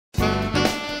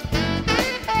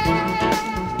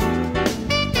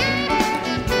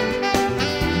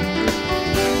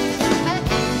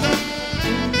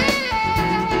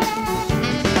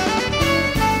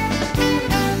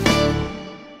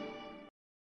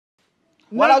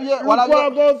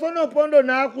Lukwago Ofwono pondo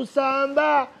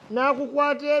nakusamba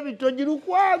nakukwata ebitoji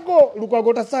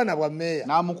Lukwago tasana bwa meya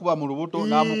namukuba mu lubuto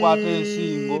namukwata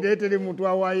ensingo letere muntu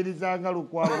awayirizanga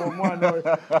Lukwago omwana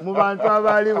mu bantu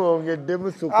abali bongedde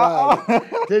musukaali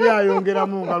teri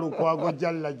ayongeramu nga Lukwago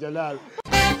jalla jalal.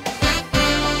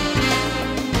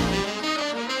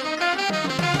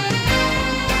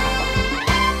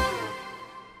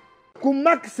 Ku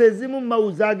makisi ezimu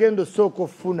mawuzi agenda osooka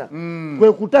ofuna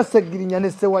kwe kuta Ssegirinya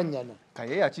ne Ssewanyana.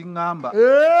 Kaye yakiŋŋamba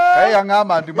kaye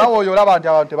yaŋŋamba nti mawe oyo olaba nti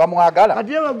abantu tebamwagala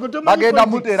bagenda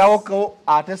muteerawo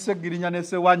ate Ssegirinya ne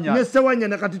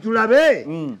Ssewanyana kati tulabe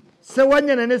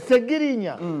Ssewanyana ne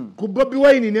Ssegirinya ku Bobi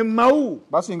Wine ne Mawu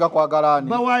basinga kwagala ani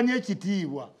bawaanye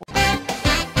ekitiibwa.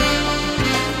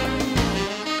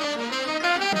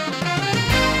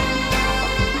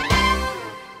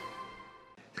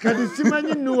 Kati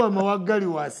simanyi Nuwa Mawagali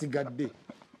wasigadde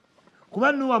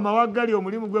kuba Nuwa Mawagali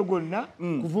omulimu gwe gwonna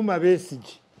kuvuma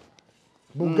Besigye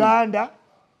Buganda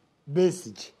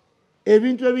Besigye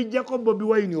ebintu ebijjako Bobi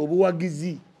Wine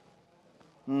obuwagizi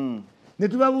ne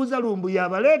tubabuuza lumbu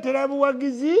yabaleetera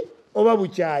buwagizi oba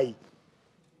bukyayi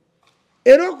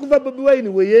era okuva Bobi Wine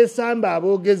we yeesamba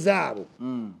aboogezi abo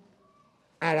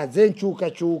alaze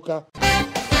enkyukakyuka.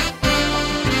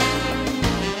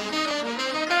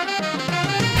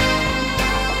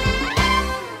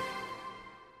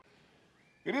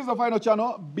 It is the final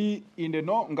channel, Be in the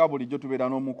Know, nga bulijjo tubeera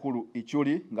n'omukulu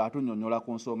Ichuli ng'atunnyonnyola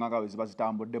ku nsonga nga bwe ziba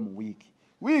zitambudde mu wiiki.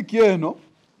 Wiiki eno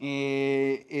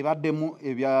ebaddemu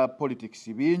ebya politics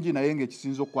bingi naye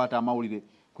ng'ekisinza okukwata amawulire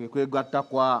kwe kwegatta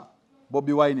kwa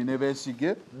Bobi Wine ne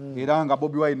Besigye era nga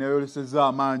Bobi Wine yayolesezza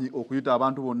amaanyi okuyita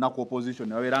abantu bonna ku opposition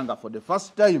ne babeera nga for the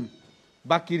first time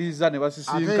bakkiriza ne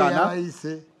basisinkana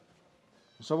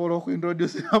nsobola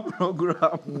okuintroduce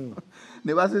program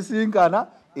ne basisinkana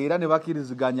era ne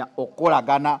bakkiriziganya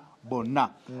okukolagana bonna.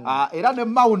 Era ne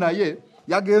Mawu naye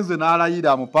yagenze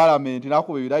n'alayira mu parliament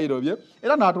n'akuba ebirayiro bye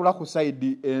era n'atuula ku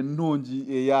side ennungi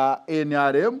eya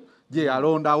NRM gye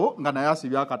yalondawo nga naye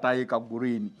asibye akataayi ka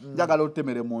green. Njagala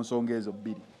otemere mu nsonga ezo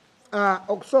bbiri.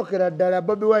 Okusookera ddala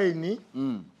Bobi Wine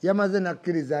yamaze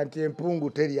n'akkiriza nti empungu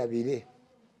terya bire.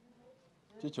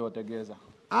 Kikyotegeeza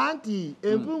anti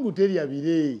empungu terya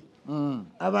bire.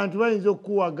 Abantu bayinza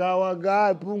okuwagawaga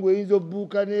empungu eyinza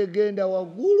obbuuka n'egenda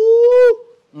waggulu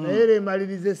naye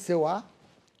emaliriza essewa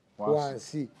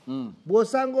wansi.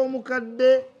 Bw'osanga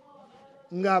omukadde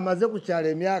ng'amaze kukyala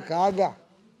emyaka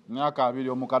myaka 2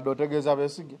 omukadde otegeeza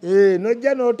Besigye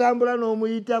nojja n'otambula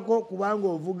n'omuyitako kubanga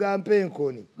ovuga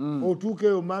mpenkoni otuuka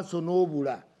eyo maaso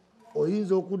n'obula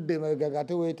oyinza okudda emabega nga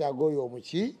teweetaaga oyo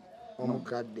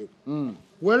omukadde.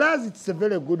 Whereas it's a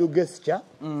very good gesture.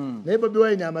 Naye Bobi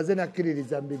Wine amaze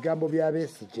n'akkiririza mu bigambo bya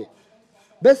Besigye.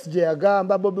 Besigye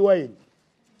yagamba Bobi Wine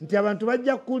nti abantu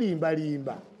bajja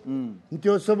kulimbalimba nti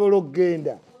osobola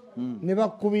okgenda ne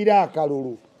bakkubira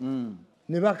akalulu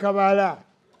ne bakabala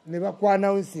ne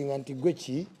bakwanawunsinga nti gwe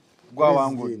ki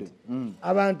gwawangudde.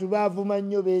 Abantu baavuma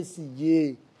nnyo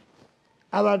Besigye.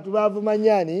 Abantu baavuma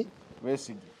nyani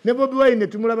Besigye. Ne Bobi Wine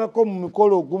tumulabako mu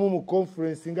mikolo ogumu mu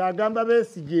conference ng'agamba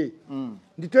Besigye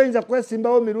nti toyinza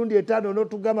kwesimbawo mirundi 5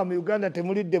 n'otugamba mu Uganda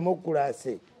temuli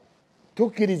demokrasi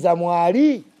tukkiriza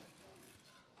mwali.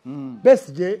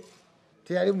 Besigye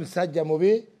teyali musajja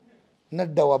mubi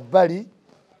nadda wabbali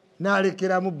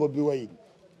n'alekeramu Bobi Wine.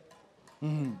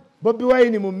 Bobi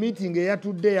Wine mu meeting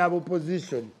eyatudde ya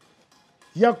opposition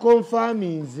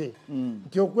yakonfaminze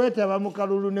nti okwetaba mu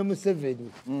kalulu ne Museveni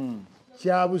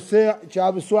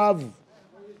kyabuswavu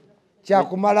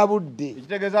kyakumala budde.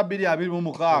 Ekitegeeza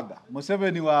 2026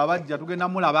 Museveni waabajja tugenda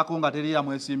mulabako nga teriira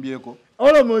mwesimbyeko.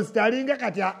 Almost alinga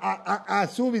kati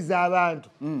asuubiza abantu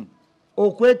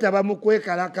okwetaba mu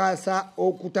kwekalakaasa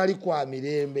okutali kwa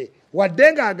mirembe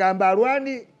wadde ng'agamba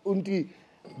alwani nti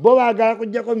bo baagala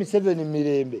kujjako Museveni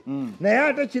mirembe naye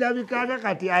ate kirabikanga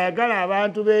kati ayagala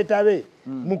abantu beetabe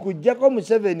mu kujjako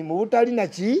Museveni mu butali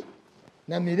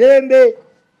na mirembe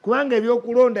kubanga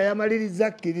ebyokulonda yamaliriza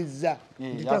akkiriza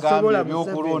tasobola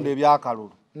ebyokulonda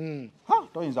ebyakalulu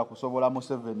toyinza kusobola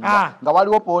Museveni nga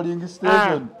waliwo polling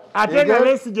station ate nga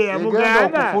Besigye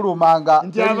yamugamba okufulumanga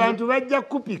nti abantu bajja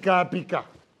kupikaapika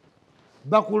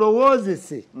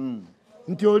bakulowoozese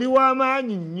nti oli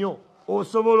w'amaanyi nnyo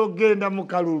osobola okgenda mu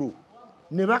kalulu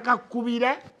ne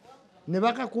bakakkubira ne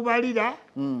bakakubalira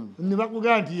ne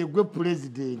bakugamba nti yegwe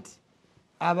pulezidenti.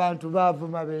 Abantu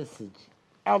baavuma Besigye.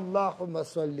 Allahumma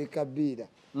salli kabira.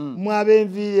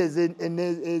 Mwabenviiri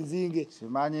enzinge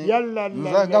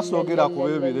nga soogera kuba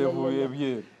ebirevu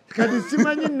ebyeru. Kati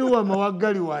simanyi Nuwa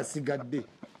Mawagali wasigadde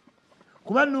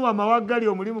kuba Nuwa Mawagali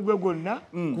omulimu gwe gwonna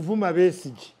kuvuma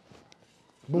Besigye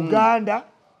Buganda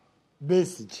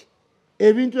Besigye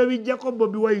ebintu ebijjako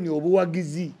Bobi Wine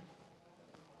obuwagizi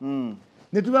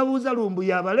ne tubabuuza lumbu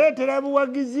yabaleetera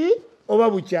buwagizi oba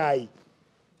bukyayi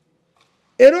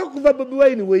era okuva Bobi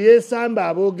Wine we yeesamba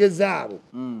aboogezi abo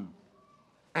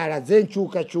alaze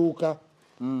enkyukakyuka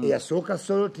eyasooka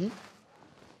Soroti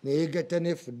neyegatta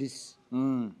ne FDC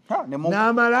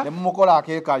n'amala nemukola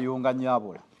akeekayunga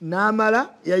nyabula n'amala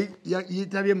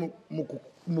yitabye mu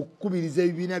kukubiriza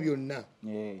ebibiina byonna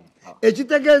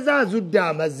ekitegeeza azudde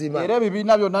amazima era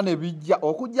ebibiina byonna ne bijja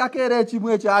okujjako era ekimu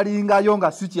ekyalingayo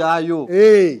nga si kyayo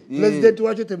pulezidenti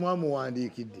wakyo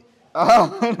temwamuwandiikidde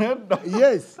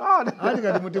yes ati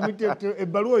kati mutemute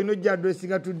ebbaluwa olina ojja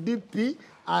adressinga to DP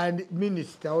and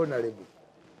Minister Honorable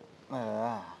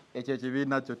ekyo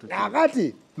ekibiina kyo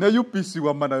kakati ne UPC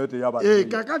wamma nayo teyabadde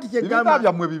kakati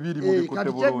byammwe bibiri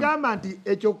mubikutte bulungi kyegamba nti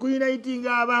ekyo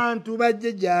kuunitinga abantu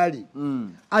bajje gyali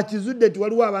akizudde nti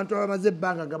waliwo abantu abamaze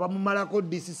ebbanga nga bamumalako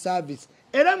DC service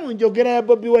era mu njogera ya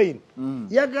Bobi Wine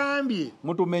yagambye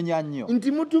mutumenya nnyo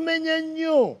nti mutumenya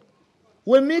nnyo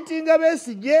we miitinga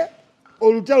Besigye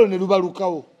olutalo ne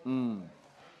lubalukawo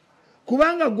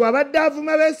kubanga gwe abadde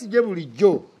avuma Besigye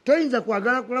bulijjo toyinza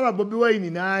kwagala kulaba Bobi Wine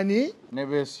naani ne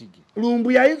Besigye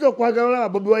lumbu yayinza okwagala olaba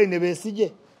Bobi Wine ne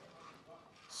Besigye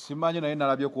simanyi naye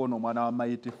nalabye kuona omwana wa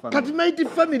Mighty Family kati Mighty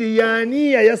Family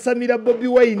yaani yayasamira Bobi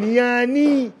Wine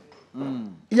yaani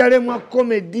yalemwa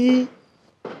comedy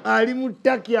ali mu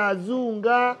ttaki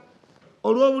azunga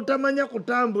olw'obutamanya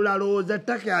kutambula lowooza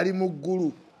ttaki ali mu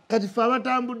ggulu kati fe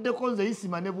abatambuddeko nze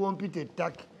Isma ne bwompita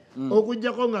ettaki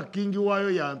okujjako nga kingi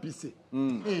waayo yampise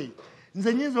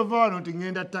nze nyinza ova wano nti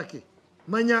ŋŋenda ttake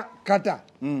manya kata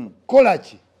kola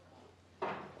ki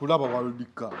kulaba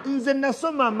waludika nze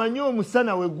nasoma amanye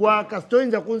omusana we gwaka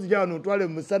toyinza kunzija wano otwale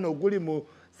mu musana oguli mu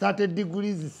 30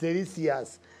 degrees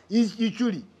Celsius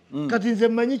ikyuli kati nze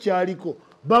mmanyi kyaliko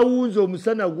bawunza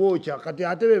omusana gwokya kati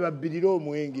ate be babbirira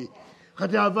omwenge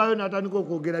kati avaayo n'atandika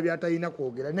okwogera by'atalina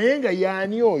kwogera naye nga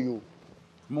yaani oyo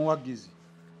muwagizi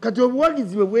kati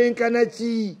obuwagizi bwe bwenkana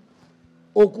ki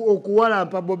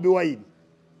okuwalampa Bobi Wine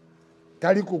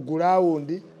tali ku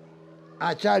gulawundi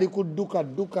akyali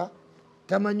kudduka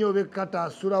tamanyi oba ekkata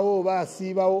asulawo oba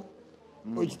asiibawo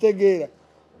okitegeera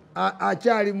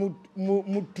akyali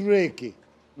mu tureke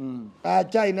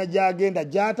akyalina gyagenda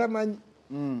gyatamanyi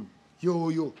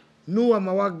yoyo nuwa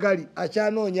mawaggali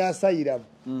akyanoonya asayiramu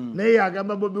naye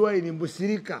yagamba Bobi Wine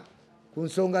mbusirika ku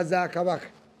nsonga za kabaka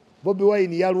Bobi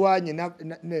Wine yalwanye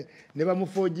ne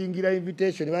bamufojingira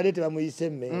invitation baleete bamuyise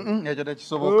emmengo ekyo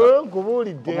tekisoboka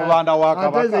nkubuulidde omubanda wa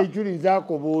kabaka ate ze ikyuli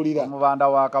nzaakubuulira omubanda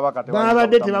wa kabaka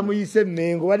babadde tebamuyise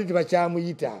emmengo badde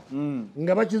tebakyamuyita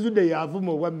nga bakizudde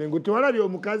yavuma obwa mmengo tewalabye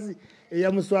omukazi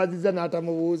eyamuswaziza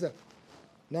n'atamubuuza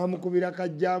n'amukubira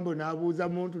kajjambo n'abuuza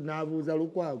muntu n'abuuza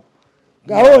Lukwago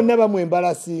nga wonna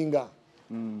bamwembalasinga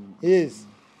yes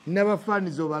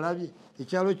n'abafaanizo balabye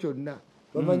ekyalo kyonna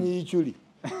bamanyi ikyuli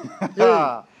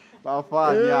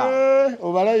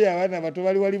obalabye abaana abato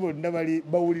bali wali bonna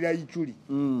bawulira ikyuli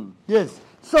yes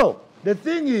so the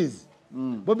thing is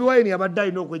Bobi Wine yabadde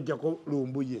alina okwejjako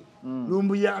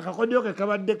lumbuye akakodyo ke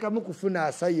kabadde kamu kufuna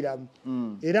asayiramu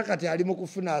era kati ali mu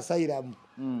kufuna asayiramu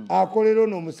akolera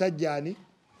ono omusajja ani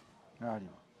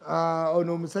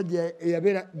ono omusajja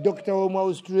eyabeera dokita w'omu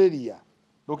Australia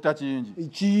Dr.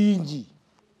 Kiyingi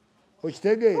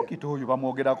okitegeera kitoyo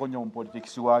bamwogerako nnyo mu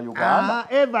politics wa Uganda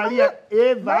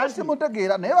Eva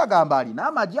simutegeera naye bagamba alina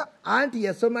amajja anti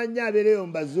yasoma nnyo abeereyo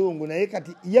mu bazungu naye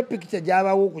kati ye picture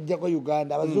gy'abawo okujjako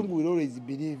Uganda abazungu will always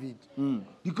believe it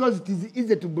because it is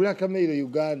easy to blackmail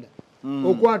Uganda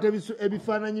okwata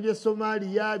ebifaananyi bye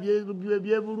Somalia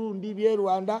bye Burundi bye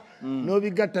Rwanda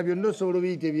n'obigatta byonna osobola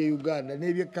obiyita ebye Uganda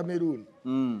n'ebye Cameroon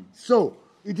so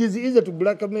it is easy to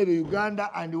blackmail Uganda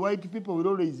and white people will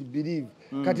always believe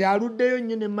kati aluddeyo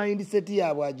nnyo ne mindset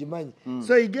yaabwe agimanyi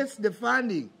so he gets the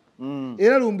funding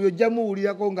era lumbi ojja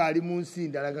muwulirako ng'ali mu nsi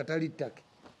ndala nga tali ttake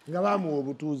nga bamuwa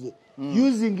obutuuze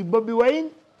using Bobi Wine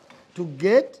to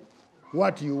get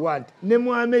what you want ne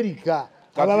mu America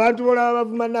abo abantu bolaba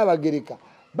bavuma n'abagereka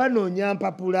banoonya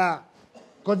mpapula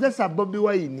kozesa Bobi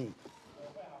Wine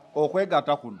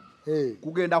okwegatta kuno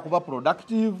kugenda kuba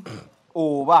productive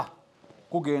oba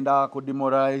kugenda ku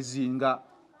demoralizinga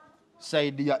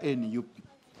side ya NUP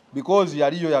because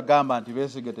yaliyo yagamba nti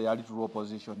Besigye teyali to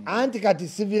opposition anti kati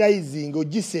civilizing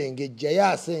ogisengejja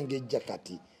yasengejja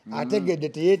kati ategedde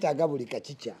teyeetaaga buli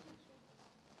kakica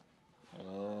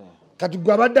kati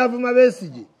gwe abadde avuma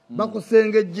Besigye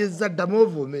bakusengejjeza ddamu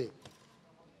ovume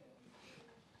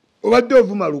obadde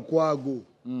ovuma Lukwago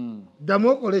ddamu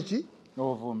okole ki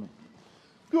ovume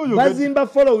bazimba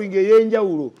following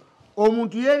ey'enjawulo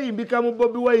omuntu yerimbika mu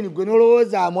Bobi Wine gwe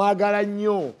nolowooza amwagala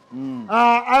nnyo.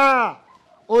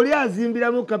 Oli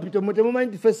azimbiramu capital mu temumanyi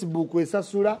nti Facebook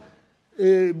esasula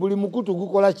buli mukutu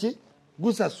gukola ki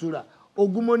gusasula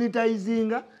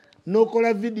ogumonetizinga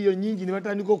n'okola video nyingi ne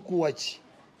batandika okuwa ki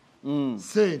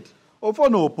sente.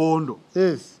 Ofwono opondo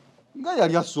Yes. nga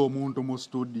yali asso omuntu mu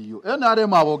studio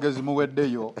NRM abogezi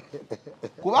muweddeyo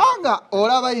kubanga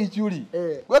olaba ikyuli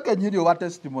gwekenyiri oba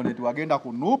testimony tiwagenda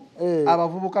ku NUP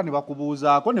abavubuka ne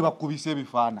bakubuuzaako ne bakubisa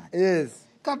ebifaananyi. Yes.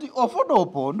 Kati Ofwono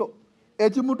opondo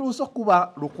ekimutuusa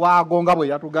okuba Lukwago nga bwe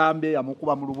yatugambye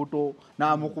yamukuba mu lubuto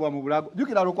n'amukuba mu bulago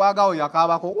jjukira Lukwago awo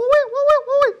yakaabako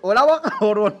olaba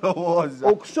olwondowooza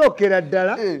okusookera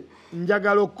ddala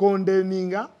njagala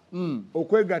okkondeminga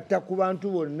okwegatta ku bantu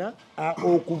bonna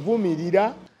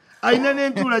okuvumirira alina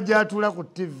n'entuula gy'atuula ku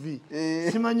TV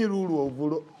simanyi luulu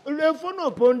obulo Ofwono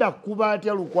opondo akuba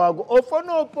atya Lukwago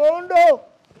Ofwono opondo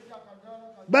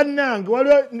bannange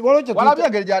walabye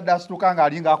engeri gy'addasituka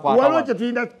ng'alinga akwata waliwo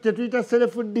kyetuyita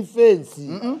self defense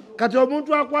kati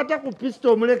omuntu akwata ku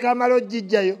pisto omuleka amala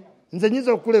ogijjayo nze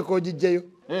nyiza okuleka ogijjayo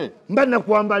mba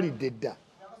nakwambalidde dda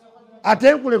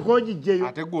ate nkuleka ogijjayo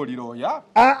ate gw'olirooya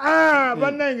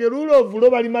bannange luulo ovulo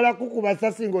balimala kukuba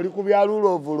sasi ng'oli ku bya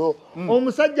luulo ovulo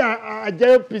omusajja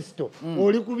ajjayo pisto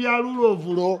oli ku bya luulo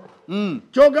ovulo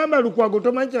kyogamba Lukwago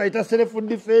tomanyi kyebayita self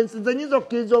defense nze nyiza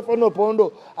okukkiriza Ofwono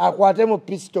opondo akwate mu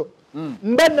pisto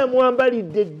mba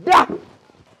namwambalidde dda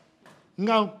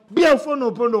nga bya Ofwono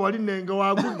opondo wali nenga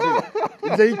wagudde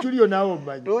nze ikyuliyo naawe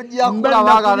omanyi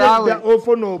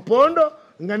Ofwono opondo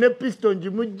nga ne pisto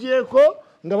njimugjeeko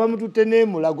nga bamututte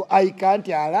n'emulago I can't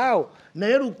allow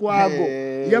naye Lukwago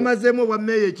yamazeemu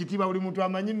obwammeeyo ekitiibwa buli muntu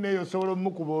amanyi mmeeyo osobola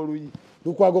omukuba oluyi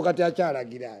Lukwago kati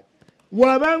akyalagira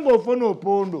wabanga Ofwono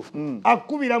opondo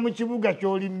akkubira mu kibuga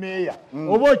ky'oli mmeeya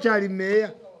oba okyali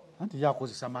mmeeya anti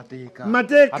yakozesa mateeka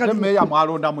ate mmeeya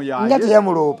mwalondamu yaye nga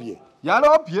teyamuloopye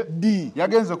yaloopye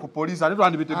yagenze ku poliisi ate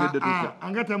twandibitegedde tutya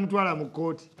nga temutwala mu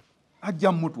kooti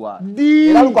ajja mutwala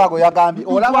era Lukwago yagambye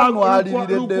olaba mwalirira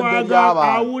eddembe ly'abantu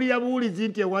awulira buwulizi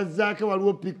nti ewazzaako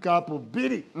waliwo pick-up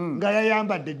bbiri nga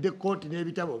yayambadde dde kooti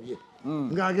n'ebitabo bye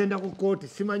ng'agenda ku kooti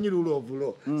simanyi luulo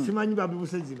ovulo simanyi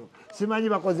babibuse zino simanyi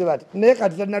bakoze bati naye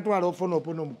kati tanatwala Ofwono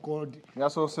opondo mu kooti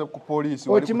yasoose ku poliisi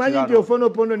okimanyi nti Ofwono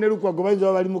opondo ne Lukwago bayinza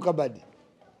baba bali mu kabadi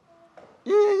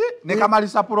ne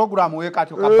kamalisa puroguramu we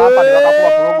kati kapapa ne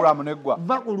bakakuba puroguramu neggwa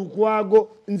va ku Lukwago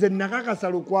nze nakakasa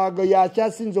Lukwago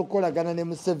yakyasinza okukolagana ne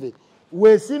Museveni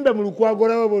weesimbe mu Lukwago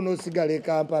olaba bonoosigala e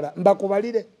Kampala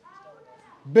mbakubalire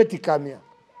Betty Kamya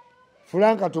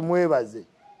Franka tumwebaze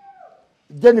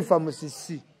Jennifer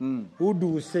Musisi Udu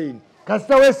Hussein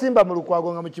kasita weesimba mu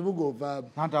Lukwago nga mu kibuga ovaamu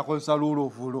anti akozesa luulo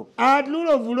ovulo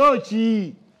luulo ovulo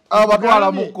ki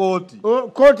abatwala mu kooti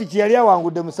kooti kyeyali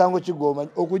awangudde musango kigoma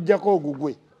okuggyako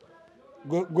ogugwe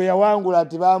gwe yawangula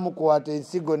nti baamukwata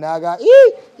ensigo n'aga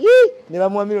ne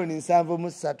bamuwa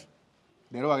 $7,300,000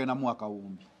 leero bagenda muwa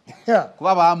kawumbi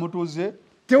kuba baamutuze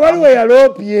tewali we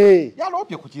yaloopye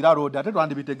ku kiraloodi ate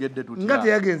twandibitegedde tutya nga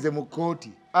teyagenze mu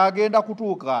kooti agenda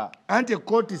kutuuka anti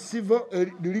kooti civil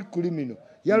liri criminal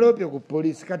yaloopye ku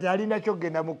poliisi kati alina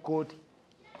kyogenda mu kooti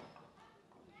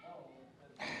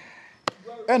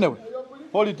anyway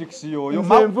politics yoyo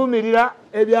nze nvumirira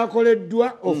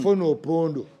ebyakoleddwa Ofwono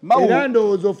opondo era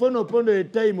ndowooza Ofwono opondo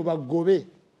etayimu bagobe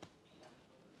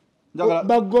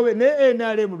naye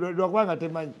NRM lwakubanga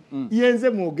temanyi yenze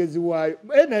mwogezi waayo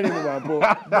NRM bampo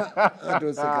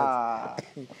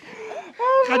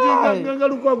kati nga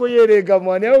Lukwago yeerenga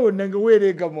mwani awo wonna nga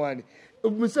weerenga mwani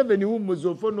Museveni wummuza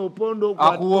Ofwono opondo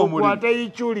okwata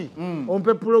ikyuli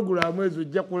ompe puroguramu ezo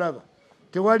ojja kulaba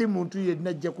tewali muntu yenna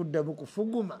ajja kuddamu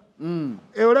kufuguma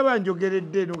olaba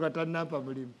njogeredde eno nga tannampa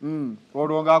mulimu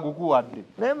olwo ng'agukuwadde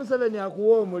naye Museveni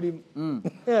akuwa omulimu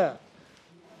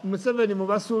Museveni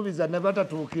mubasuubiza ne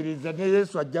batatuukiriza ne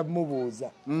Yesu ajja mmubuuza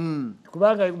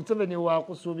kubanga Museveni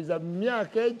waakusuubiza mu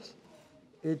myaka egi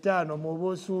 5 muba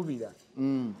osuubira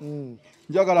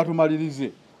njagala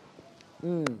tumalirize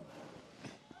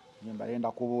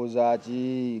mbayenda kubuuza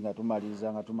ki nga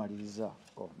tumaliriza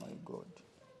oh my god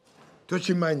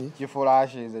tokimanyi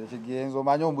kifulashes kigenzo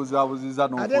omanyi ombuzaabuziza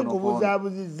ate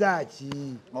nkubuzaabuzizza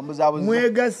ki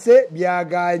mwegasse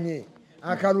byaganye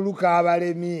akalulu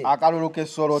k'abalemi akalulu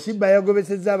k'essolo Sibba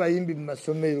yagobesezza abayimbi mu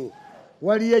masomero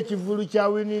waliyo ekivulu kya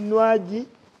Wininwagi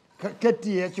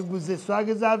Keti yakiguze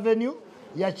Swagez Avenue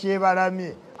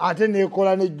yakyebalamye ate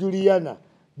neekola ne Juliana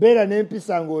beera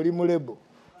n'empisa ng'oli mulebo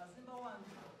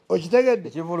okitegedde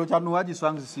ekivulu kya Nwagi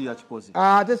Swagez si yakikoze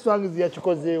ate Swagez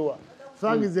yakikozeewa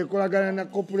Swagez ekolagana na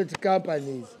corporate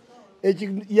companies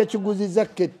yakiguziza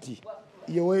Keti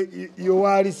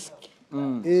yowa risk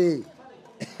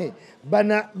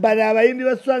bana abayimbi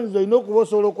ba songs olina okuba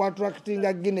osobola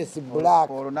okwatractinga Guinness Black.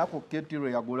 Olunaku Ketiro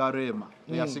yagula Rema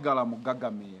teyasigala mu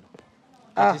Gagameero.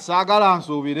 Kati saagala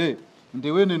nsuubire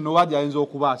nti we nno wajja ayinza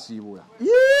okuba asiibula.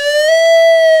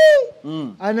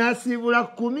 Anaasiibula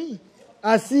 10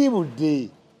 asiibudde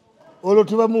olwo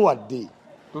tubamuwadde.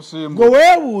 Tusimba. Gwe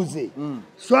weebuuze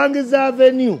Swangiz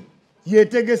Avenue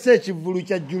yeetegese ekivvulu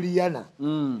kya Juliana.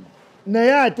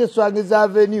 Naye ate Swangiz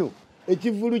Avenue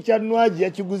ekivvulu kya Nwaji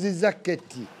yakiguzizza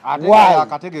Ketti. Ate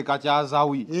akatege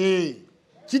kakyazawi.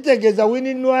 Kitegeeza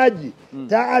Winnie Nwaji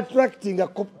ta attractinga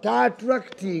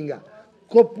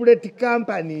corporate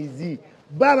companies.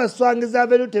 Baba Swangiz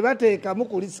Avenue tebateekamu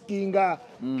kuliskinga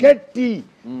Ketti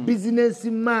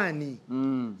businessman.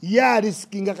 Ya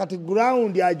riskinga kati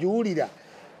ground agiwulira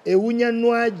ewunya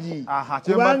Nwaji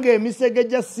kubanga emisege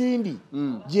gya Sindi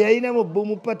gye yalina mu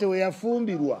Bomu Pate we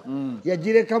yafumbirwa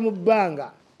yagireka mu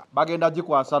bbanga bagenda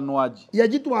gikwasa Nwaji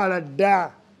yagitwala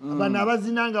dda bano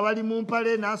abazinanga bali mu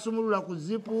mpale n'asumulula ku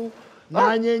zipu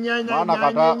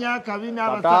n'anyeenya kabina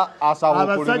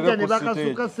abasajja ne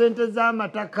bakasuka ssente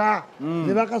z'amataka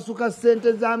ne bakasuka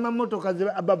ssente z'amamotoka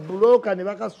ababuloka ne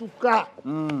bakasuka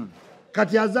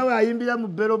kati azawe ayimbira mu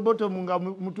bero bottom nga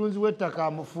mutunzi w'ettaka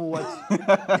amufuuwa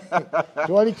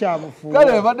tewali kyamufuuwa.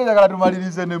 Kale badde njagala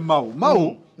tumalirize ne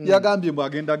Mau yagambye mbu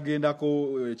agendagendako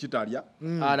Kitalya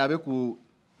alabe ku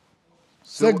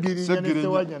Ssegirinya ne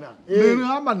Ssewanyana.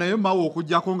 Ngamba naye Mau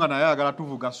okujjako nga naye ayagala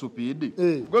tuvuga supidi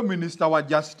gwe minisita wa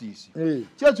justice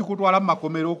ki ekikutwala mu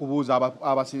makomero okubuuza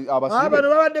abasibe bano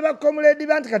babadde bakomuledi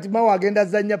banti kati Mau agenda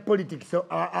zanya politics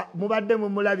mubadde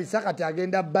mumulabisa kati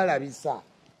agenda balabisa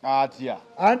Atya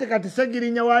anti kati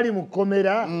Ssegirinya wali mu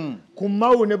kkomera ku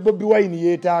Mau ne Bobi Wine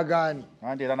yeetaagaani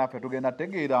anti era naffe tugenda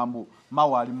tegeera mbu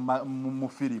Mau ali mu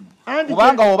firimu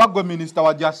kubanga oba gwe minisita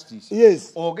wa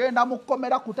justice ogenda mu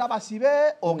kkomera kutabasibe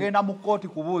ogenda mu kooti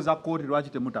kubuuza kooti lwaki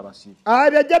temutabasibe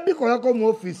byajja bikolako mu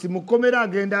ofiisi mu kkomera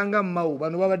agenda nga Mau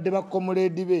bano babadde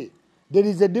bakomuledi be. There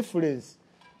is a difference.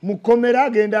 Mu kkomera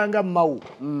agenda nga Mau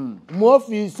mu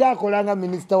ofiisi akola nga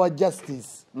minisita wa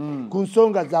justice ku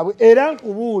nsonga zaabwe era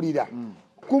nkubuulira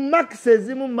ku makisi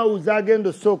ezimu Mau zagenda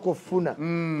osooka ofuna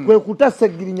kwe kuta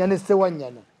Ssegirinya ne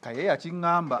Ssewanyana. Kaye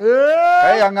yakiŋŋamba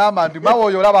kaye yaŋŋamba nti Mau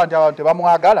oyo olaba nti abantu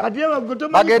tebamwagala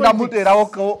bagenda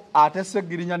muteerawo ate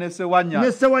Ssegirinya ne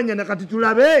Ssewanyana kati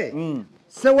tulabe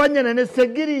Ssewanyana ne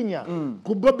Ssegirinya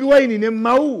ku Bobi Wine ne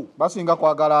Mau basinga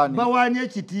kwagalaani bawaanye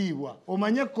ekitiibwa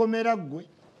omanye ekkomera ggwe.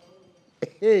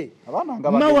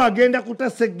 Mau agenda kuta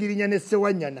Ssegirinya ne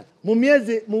Ssewanyana mu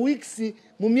mwezi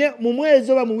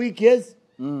oba mu wiiki ezi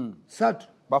 3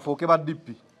 bafuuke ba DP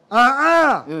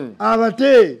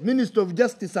abate Minister of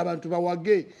Justice abantu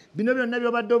bawage bino byonna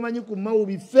byobadde omanyi ku Mau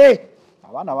bife.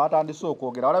 Abaana batandise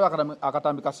okwogera walabe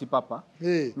akatambi ka sipapa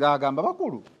ng'agamba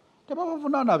bakulu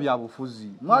tebabavunaana bya bufuzi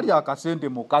mwali akasente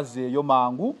mukazi eyo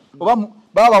mangu oba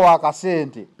baba wa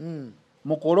akasente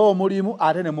mukole omulimu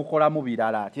ate ne mukolamu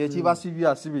birala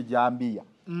kyekibasibya sibijambiya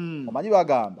omanyi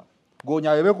bagamba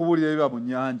gonya yebe kubuulira ebiba mu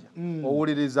nnyanja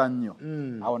owuliriza nnyo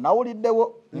awo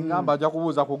nawuliddewo ngamba ajja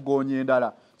kubuuza ku goonya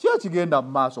endala ki ekigenda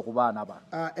mu maaso ku baana bano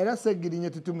era Ssegirinya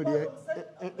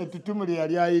ettutumu lye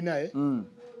yali ayina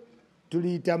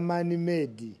tuliyita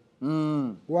manmade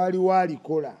waliwo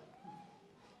alikola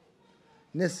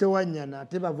ne Ssewanyana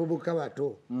ate bavubuka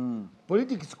bato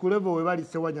politics ku level we bali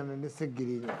Ssewanyana ne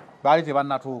Ssegirinya baali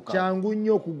tebannatuuka kyangu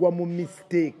nnyo okugwa mu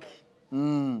mistake.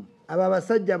 Abo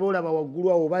abasajja boolaba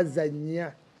waggulu awo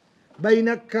bazannya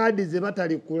balina kaadi ze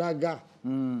batali kulaga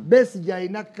Besigye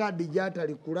alina kaadi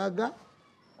gy'atali kulaga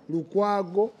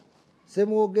Lukwago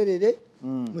Semwogerere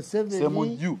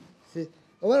Museveni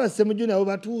oba Ssemujju nabo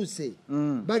batuuse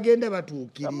bagenda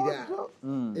batuukirira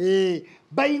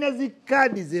balina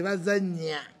zikaadi ze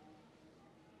bazannya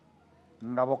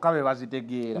nga bokka be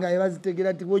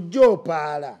bazitegeera nti bw'ojja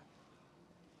opaala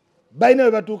balina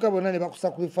we batuuka bonna ne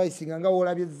bakusacrificinga nga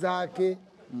woolabye Zaake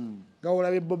nga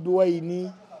woolabye Bobi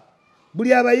Wine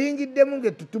buli abayingiddemu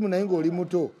ng'ettutumu naye ng'oli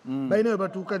muto balina we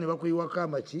batuuka ne bakuyiwako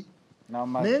amaki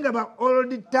naye nga ba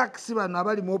old tax bano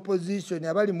abali mu opposition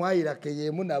abali mu ayirake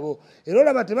yeemu nabo era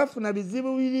olaba tebafuna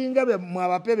bizibu biringa mu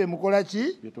abape bemukola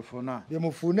ki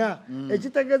byemufuna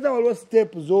ekitegeeza waliwo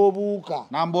step z'obuuka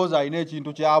Nambooze alina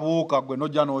ekintu kyabuuka gwe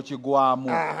nojja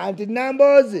n'okigwamu nti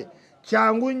Nambooze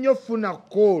kyangu nnyo funa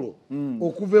koolo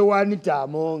okuva ewaanita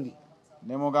amonge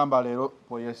ne mugamba leero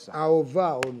poyesa awo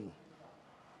vaawo nno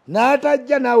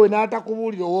n'atajja naawe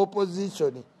n'atakubuulira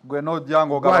owoopposition gwe nojja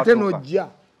ng'ogabatuuka ate nojja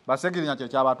Ssegirinya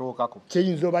kyekyabatuukako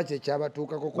kiyinza oba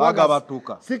kyekyabatuukako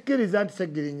bagabatuuka sikkiriza nti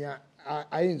Ssegirinya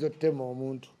ayinza ottema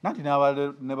omuntu nanti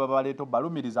ne babaleeta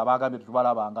balumiriza bagambye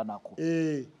tetubalabanga nako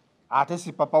ate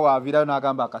si papa waavirayo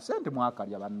n'agamba akasente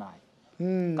mwakalya bannaye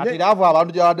kati laavu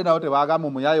abantu gyawadde nabo tebagamba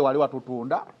omuyaye wali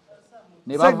watutunda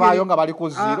ne bavaayo nga bali ku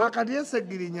ziro. Kati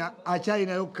Ssegirinya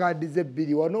akyalinayo kaadi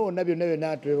z'ebbiri wano wonna byonna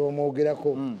byonna atwera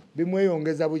omwogerako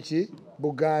bimweyongeza buki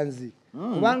buganzi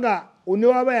kubanga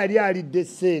newaba yali alidde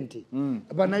ssente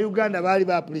bannayuganda baali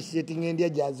ba-appreciating endya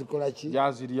gyazikola ki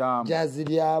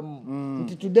gyaziryamu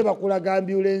nti tudde bakulaga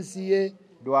ambulensi ye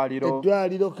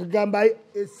eddwaliro kagamba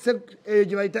eyo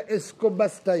gye bayita escoba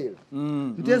style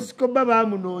nti escoba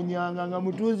bamunoonyanga nga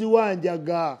mutunzi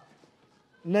wanjaga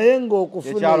naye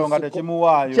ng'okufuna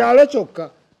kyalo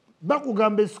kyokka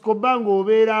bakugamba escoba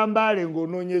ng'obeera mbaale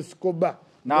ng'onoonya escoba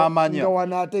nga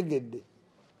wanaategedde.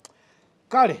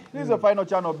 Kale, this is the final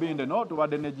channel binde no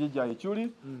tubadde ne jija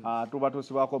ekyuli tuba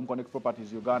tusibako mu Connect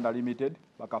Properties Uganda Limited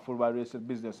bakafulwa real estate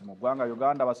business mu ggwanga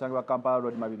Uganda basange ba Kampala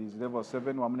Road Mabilis level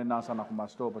 7 wamune nansana ku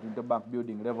Master Opportunity Bank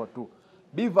building level 2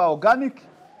 Biva Organic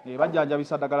bajjanja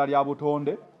bisadagala lya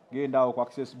butonde genda ku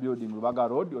Access Building Lubaga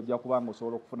Road ojja kubanga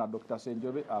osobola okufuna Dr.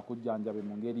 Senjobe akujjanjabe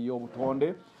mu ngeri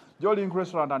y'obutonde Jolink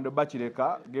Restaurant and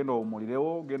Bachireka genda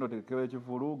omulirewo genda otekekewo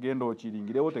ekifulu genda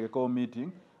okiringirewo tekekewo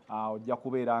meeting ojja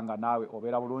kubeera nga naawe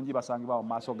obeera bulungi basangiba mu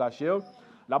maaso ga Shell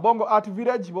La Bongo Art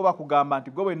Village bo bakugamba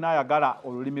nti gwe nayagala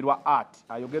olulimi lwa art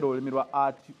ayogera olulimi lwa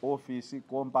art office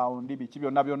compound biki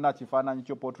byonna byonna kifaananyi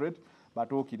kyo portrait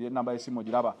batuukirire namba y'essimu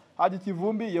giraba Haji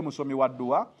Kivumbi ye musomi wa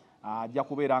dduwa ajja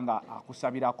kubeera nga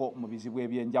akusabirako mu bizibu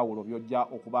ebyenjawulo byojja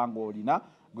okubanga olina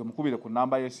gwe mukubire ku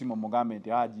namba y'essimu mugambe nti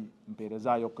Haji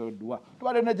mpeerezaayo ko dduwa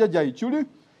tubadde ne Jjajja Ichuli.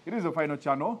 It is the final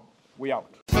channel. We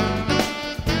out.